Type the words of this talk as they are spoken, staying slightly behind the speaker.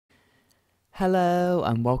Hello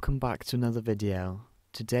and welcome back to another video.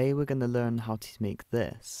 Today we're going to learn how to make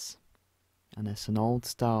this, and it's an old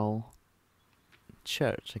style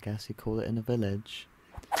church, I guess you call it, in a village.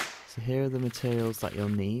 So here are the materials that you'll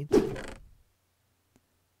need. So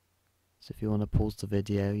if you want to pause the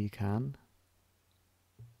video you can,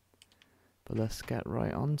 but let's get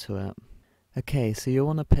right onto it. Okay, so you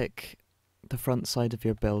want to pick the front side of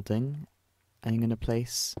your building and you're going to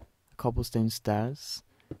place cobblestone stairs.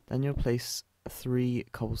 Then you'll place 3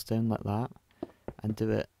 cobblestone like that and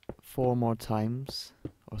do it 4 more times,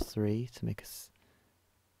 or 3 to make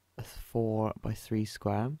a 4 by 3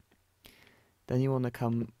 square. Then you want to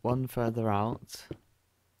come one further out,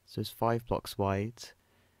 so it's 5 blocks wide,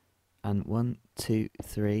 and 1, 2,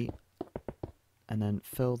 3, and then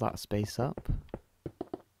fill that space up.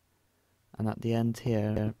 And at the end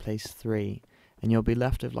here, place 3, and you'll be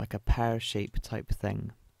left with like a pear-shaped type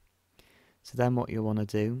thing. So then what you want to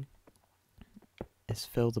do is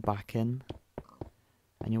fill the back in,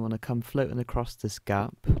 and you want to come floating across this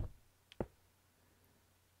gap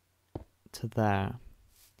to there,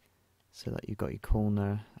 so that you've got your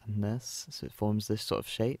corner and this, so it forms this sort of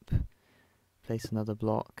shape. Place another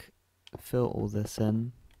block, fill all this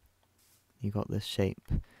in, you got this shape.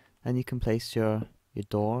 Then you can place your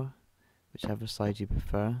door, whichever side you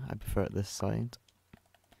prefer. I prefer it this side.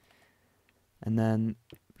 And then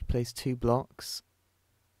place 2 blocks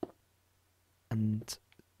and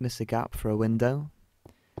miss a gap for a window.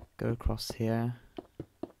 Go across here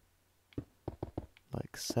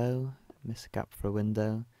like so, miss a gap for a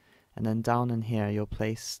window, and then down in here you'll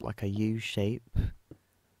place like a U shape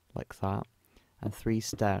like that and 3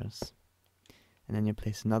 stairs, and then you'll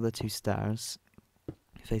place another 2 stairs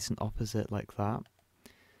facing opposite like that.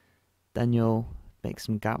 Then you'll make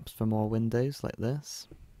some gaps for more windows like this.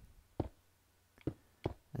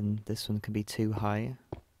 And this one can be too high.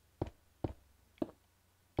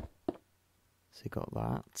 So you got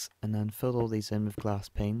that, and then fill all these in with glass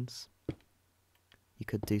panes. You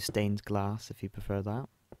could do stained glass if you prefer that.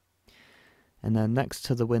 And then next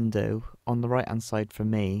to the window, on the right hand side for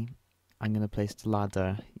me, I'm going to place the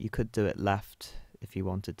ladder. You could do it left if you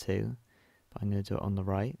wanted to, but I'm going to do it on the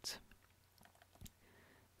right.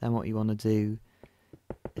 Then what you want to do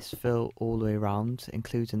is fill all the way around,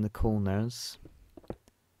 including the corners,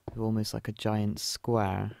 almost like a giant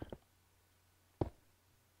square.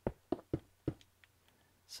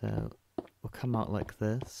 So we'll come out like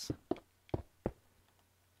this.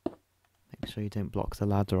 Make sure you don't block the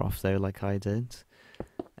ladder off though, like I did.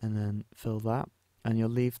 And then fill that, and you'll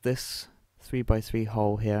leave this 3 by 3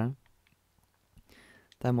 hole here.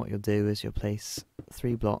 Then what you'll do is you'll place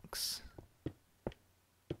 3 blocks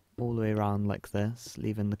all the way around like this,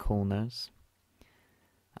 leaving the corners.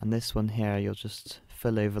 And this one here, you'll just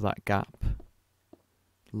fill over that gap,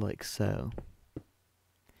 like so.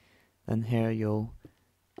 Then here you'll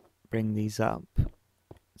bring these up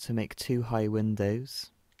to make 2 high windows.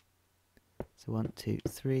 So 1, 2,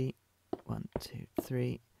 3, 1, 2,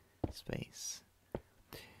 3, space,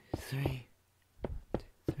 3, 1,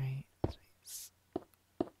 2, 3, space.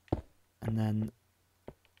 And then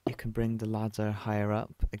you can bring the ladder higher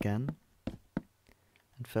up again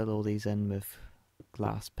and fill all these in with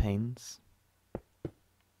glass panes.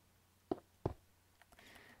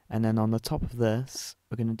 And then on the top of this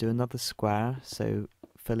we're going to do another square, so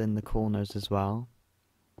fill in the corners as well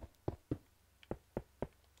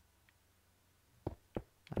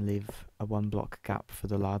and leave a 1 block gap for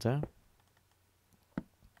the ladder.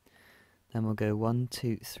 Then we'll go 1,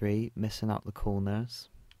 2, 3, missing out the corners,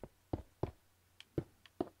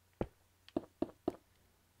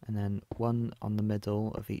 and then 1 on the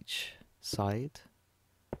middle of each side,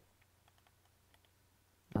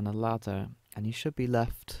 and a ladder, and you should be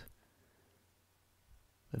left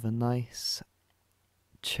with a nice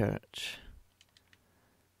church.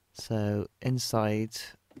 So inside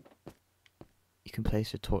you can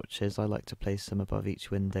place your torches. I like to place them above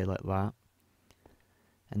each window like that,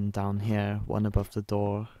 and down here 1 above the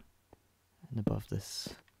door and above this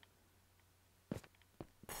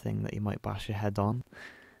thing that you might bash your head on,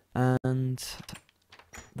 and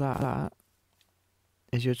that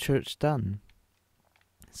is your church done.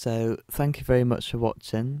 So thank you very much for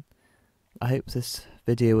watching. I hope this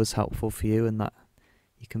video was helpful for you and that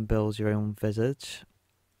you can build your own village.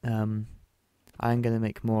 I'm going to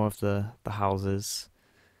make more of the houses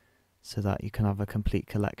so that you can have a complete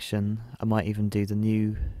collection. I might even do the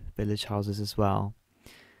new village houses as well.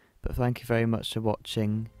 But thank you very much for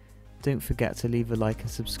watching. Don't forget to leave a like and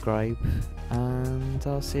subscribe, and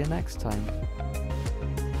I'll see you next time.